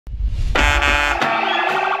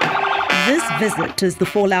This visit is the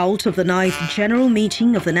fallout of the 9th General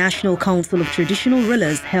Meeting of the National Council of Traditional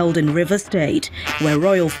Rulers held in Rivers State, where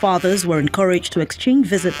royal fathers were encouraged to exchange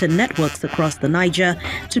visits and networks across the Niger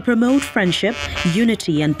to promote friendship,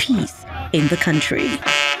 unity and peace in the country.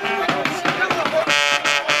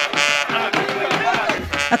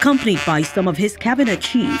 Accompanied by some of his cabinet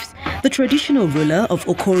chiefs, the traditional ruler of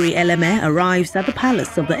Okori Eleme arrives at the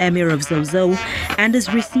palace of the Emir of Zazzau and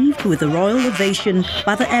is received with a royal ovation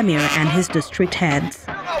by the Emir and his district heads.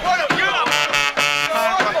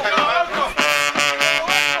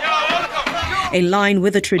 In line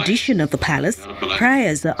with the tradition of the palace,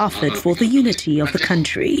 prayers are offered for the unity of the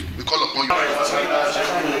country.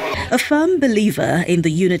 A firm believer in the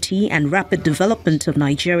unity and rapid development of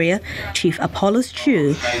Nigeria, Chief Apollos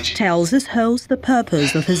Chu tells his host the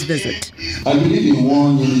purpose of his visit. I believe in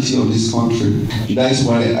one unity of this country. That is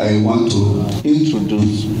why I want to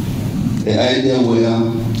introduce the idea where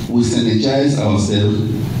we synergize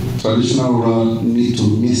ourselves. Traditional ruler need to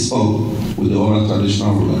mix up with the oral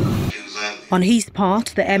traditional ruler. On his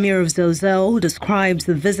part, the Emir of Zazzau describes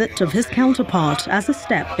the visit of his counterpart as a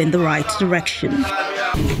step in the right direction.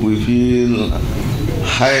 We feel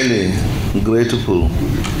highly grateful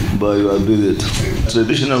by your visit.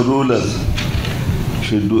 Traditional rulers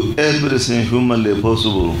should do everything humanly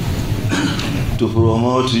possible to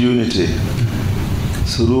promote unity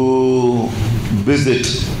through visit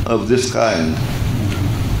of this kind.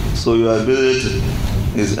 So your visit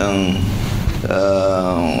is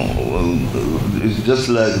it's just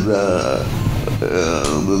like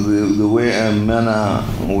the way and manner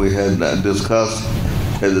we had discussed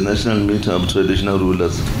at the National Meeting of Traditional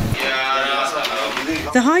Rulers.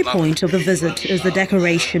 The high point of the visit is the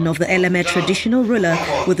decoration of the Eleme traditional ruler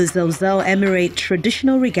with the Zazzau Emirate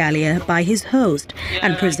traditional regalia by his host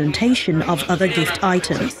and presentation of other gift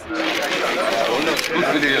items.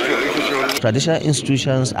 Traditional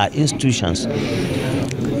institutions are institutions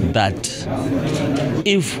that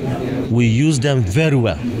if we use them very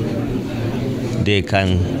well, they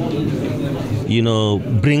can,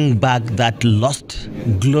 bring back that lost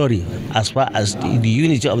glory as far as the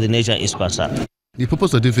unity of the nation is concerned. The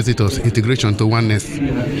purpose of this visit was integration to oneness.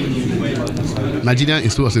 Nigeria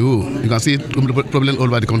is so as a whole. You can see problems all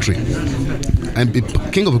over the country. And the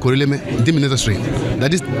king of Eleme deemed necessary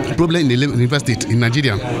that this problem in the university in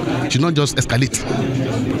Nigeria should not just escalate.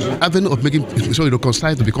 Avenue of making sure you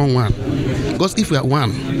reconcile to become one. Because if we are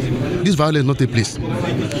one, this violence will not take place.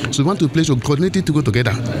 So we want to place a coordinated to go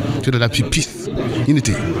together so that there be peace,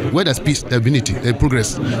 unity. Where there's peace, there's unity, there's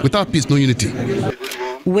progress. Without peace, no unity.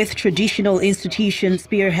 With traditional institutions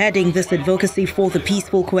spearheading this advocacy for the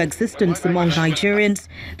peaceful coexistence among Nigerians,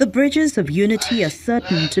 the bridges of unity are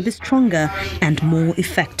certain to be stronger and more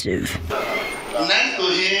effective. Next to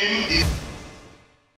him